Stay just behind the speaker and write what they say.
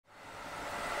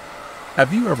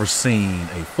Have you ever seen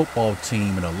a football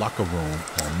team in a locker room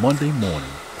on Monday morning,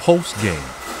 post-game,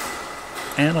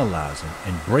 analyzing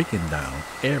and breaking down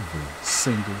every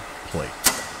single play?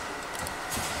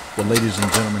 Well, ladies and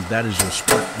gentlemen, that is your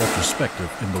sprint retrospective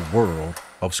in the world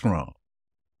of Scrum.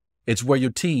 It's where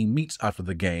your team meets after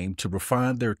the game to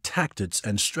refine their tactics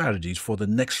and strategies for the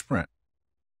next sprint.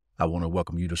 I want to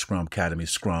welcome you to Scrum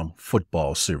Academy's Scrum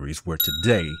Football series, where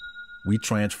today we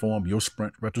transform your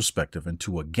sprint retrospective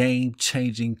into a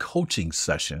game-changing coaching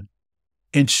session,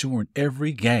 ensuring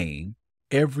every game,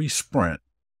 every sprint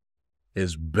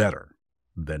is better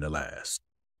than the last.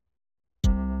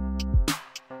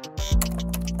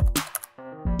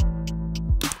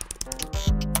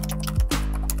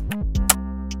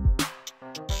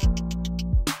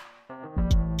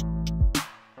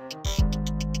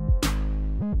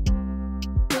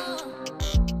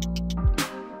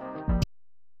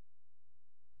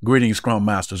 Greetings, Scrum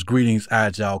Masters, greetings,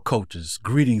 Agile coaches,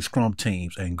 greetings, Scrum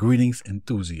teams, and greetings,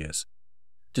 enthusiasts.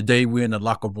 Today, we're in the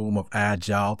locker room of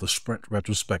Agile, the sprint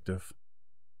retrospective.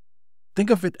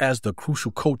 Think of it as the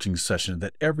crucial coaching session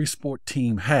that every sport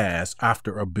team has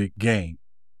after a big game.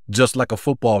 Just like a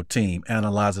football team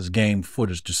analyzes game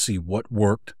footage to see what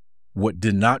worked, what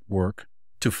did not work,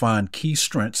 to find key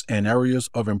strengths and areas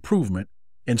of improvement,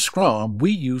 in Scrum, we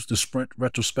use the sprint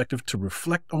retrospective to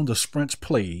reflect on the sprint's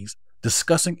plays,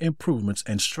 discussing improvements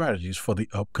and strategies for the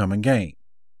upcoming game.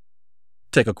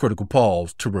 Take a critical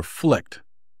pause to reflect,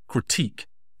 critique,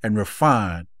 and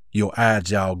refine your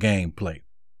Agile gameplay.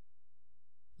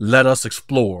 Let us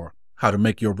explore how to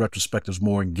make your retrospectives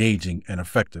more engaging and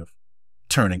effective,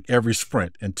 turning every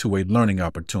sprint into a learning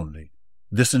opportunity.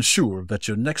 This ensures that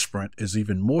your next sprint is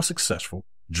even more successful,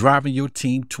 driving your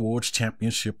team towards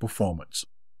championship performance.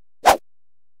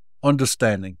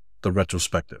 Understanding the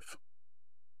retrospective.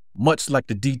 Much like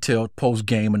the detailed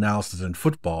post-game analysis in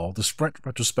football, the sprint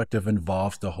retrospective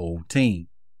involves the whole team.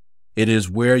 It is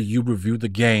where you review the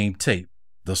game tape,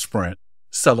 the sprint,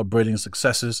 celebrating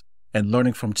successes and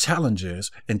learning from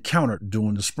challenges encountered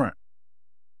during the sprint.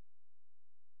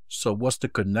 So what's the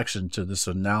connection to this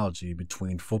analogy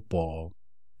between football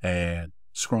and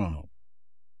Scrum?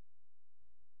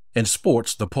 In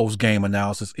sports, the post-game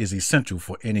analysis is essential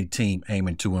for any team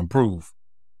aiming to improve.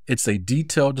 It's a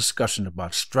detailed discussion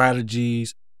about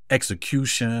strategies,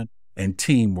 execution, and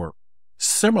teamwork.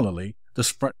 Similarly, the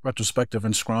sprint retrospective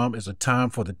in Scrum is a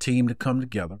time for the team to come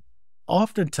together.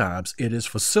 Oftentimes, it is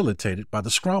facilitated by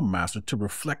the Scrum Master to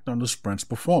reflect on the sprint's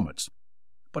performance.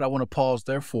 But I want to pause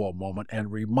there for a moment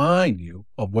and remind you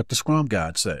of what the Scrum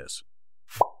Guide says.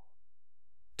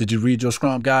 Did you read your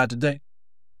Scrum Guide today?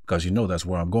 Because you know that's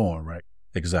where I'm going, right?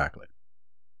 Exactly.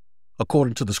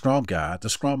 According to the Scrum Guide, the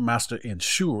Scrum Master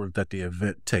ensures that the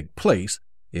event take place,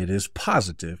 it is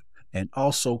positive, and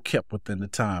also kept within the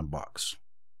time box.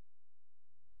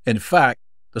 In fact,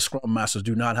 the Scrum Masters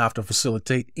do not have to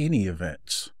facilitate any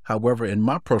events. However, in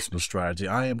my personal strategy,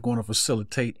 I am going to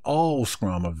facilitate all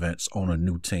Scrum events on a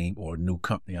new team or a new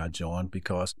company I join,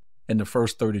 because in the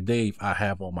first 30 days, I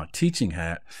have on my teaching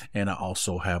hat and I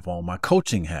also have on my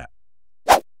coaching hat.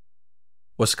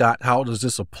 Well, Scott, how does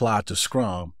this apply to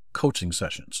Scrum coaching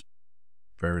sessions?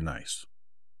 Very nice.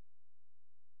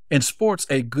 In sports,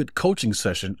 a good coaching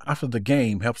session after the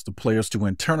game helps the players to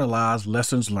internalize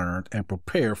lessons learned and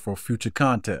prepare for future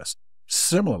contests.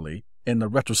 Similarly, in the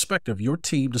retrospective, your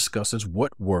team discusses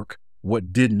what worked,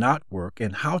 what did not work,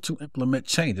 and how to implement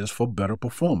changes for better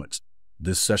performance.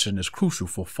 This session is crucial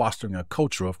for fostering a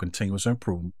culture of continuous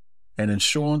improvement and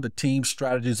ensuring the team's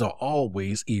strategies are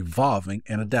always evolving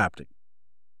and adapting.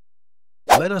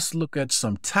 Let us look at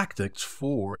some tactics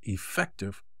for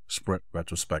effective sprint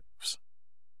retrospectives.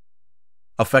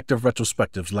 Effective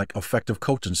retrospectives, like effective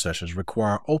coaching sessions,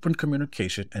 require open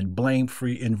communication and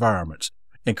blame-free environments.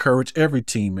 Encourage every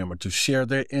team member to share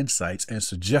their insights and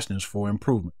suggestions for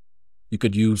improvement. You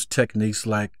could use techniques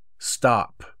like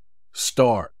stop,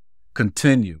 start,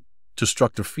 continue to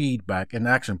structure feedback and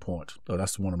action points. So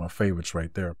that's one of my favorites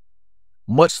right there.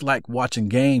 Much like watching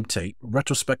game tape,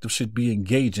 retrospective should be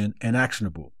engaging and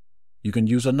actionable. You can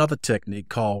use another technique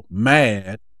called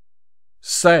mad,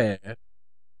 sad,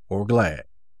 or glad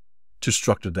to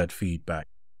structure that feedback.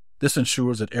 This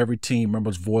ensures that every team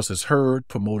member's voice is heard,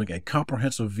 promoting a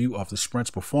comprehensive view of the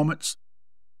sprint's performance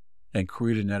and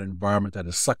creating that environment that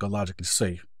is psychologically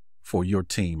safe for your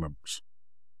team members.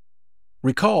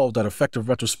 Recall that effective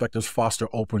retrospectives foster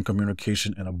open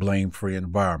communication in a blame-free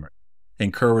environment.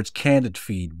 Encourage candid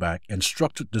feedback and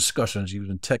structured discussions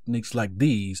using techniques like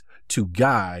these to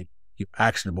guide your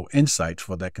actionable insights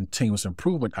for that continuous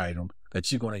improvement item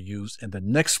that you're going to use in the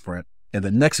next sprint, in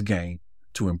the next game,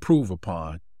 to improve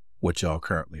upon what y'all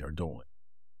currently are doing.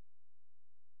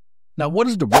 Now, what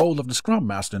is the role of the Scrum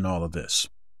Master in all of this?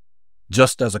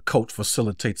 Just as a coach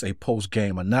facilitates a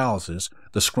post-game analysis,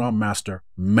 the Scrum Master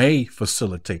may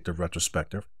facilitate the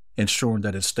retrospective, ensuring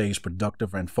that it stays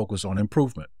productive and focused on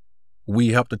improvement. We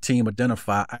help the team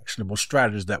identify actionable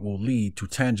strategies that will lead to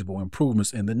tangible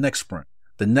improvements in the next sprint,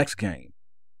 the next game.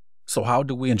 So how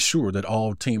do we ensure that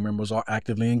all team members are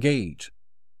actively engaged?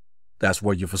 That's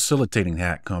where your facilitating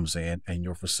hat comes in and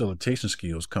your facilitation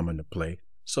skills come into play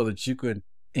so that you can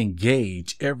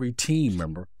engage every team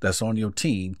member that's on your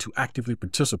team to actively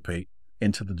participate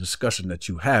into the discussion that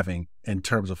you're having in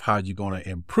terms of how you're going to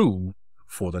improve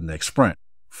for the next sprint,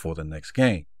 for the next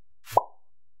game.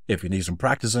 If you need some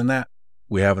practice in that,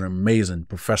 we have an amazing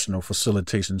professional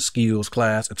facilitation skills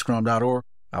class at scrum.org.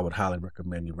 I would highly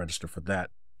recommend you register for that.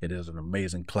 It is an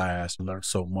amazing class. I learned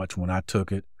so much when I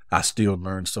took it. I still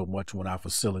learn so much when I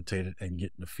facilitated and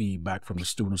getting the feedback from the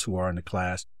students who are in the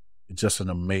class. It's just an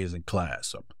amazing class.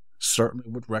 So certainly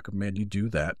would recommend you do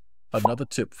that. Another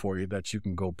tip for you that you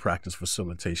can go practice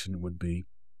facilitation would be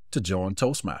to join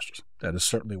Toastmasters. That is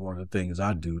certainly one of the things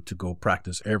I do to go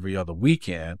practice every other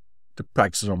weekend to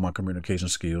practice on my communication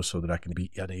skills so that I can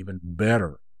be an even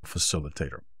better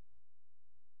facilitator.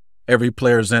 Every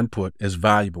player's input is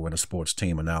valuable in a sports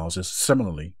team analysis.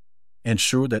 Similarly,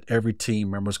 ensure that every team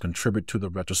members contribute to the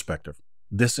retrospective.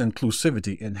 This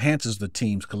inclusivity enhances the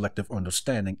team's collective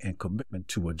understanding and commitment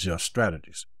to adjust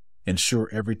strategies. Ensure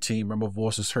every team member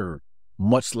voice is heard.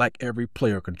 Much like every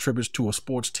player contributes to a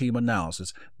sports team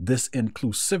analysis, this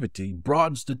inclusivity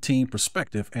broadens the team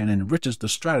perspective and enriches the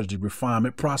strategy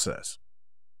refinement process.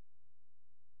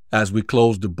 As we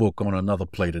close the book on another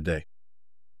play today,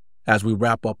 as we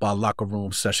wrap up our locker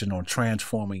room session on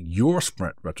transforming your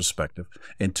sprint retrospective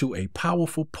into a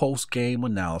powerful post-game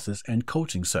analysis and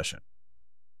coaching session,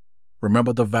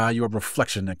 remember the value of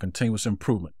reflection and continuous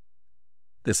improvement.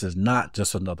 This is not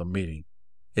just another meeting.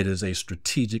 It is a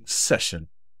strategic session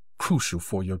crucial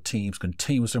for your team's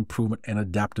continuous improvement and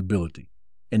adaptability.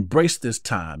 Embrace this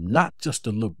time, not just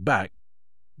to look back,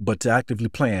 but to actively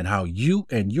plan how you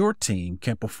and your team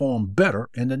can perform better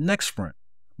in the next sprint,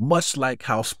 much like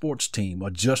how sports teams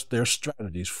adjust their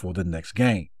strategies for the next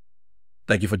game.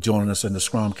 Thank you for joining us in the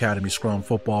Scrum Academy Scrum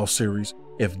Football series.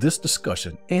 If this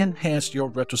discussion enhanced your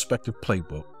retrospective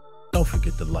playbook, don't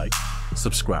forget to like,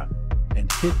 subscribe,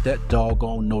 and hit that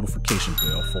doggone notification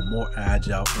bell for more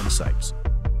Agile insights.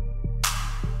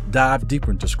 Dive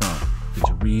deeper into Scrum. Did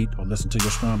you read or listen to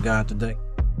your Scrum guide today?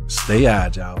 Stay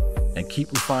agile and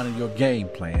keep refining your game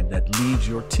plan that leads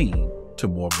your team to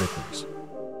more victories.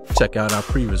 Check out our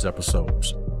previous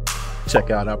episodes.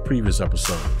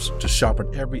 To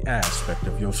sharpen every aspect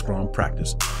of your Scrum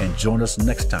practice, and join us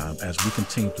next time as we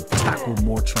continue to tackle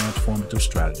more transformative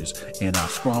strategies in our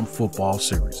Scrum Football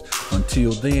series.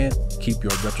 Until then, keep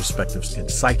your retrospectives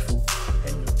insightful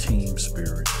and your team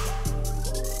spirit.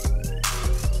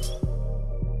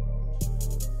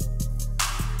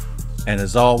 And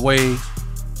as always,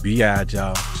 be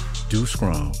agile, do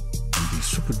Scrum, and be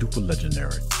super duper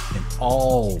legendary in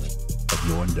all of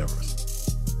your endeavors.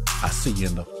 I see you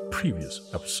in the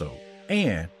previous episode,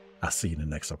 and I see you in the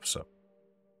next episode.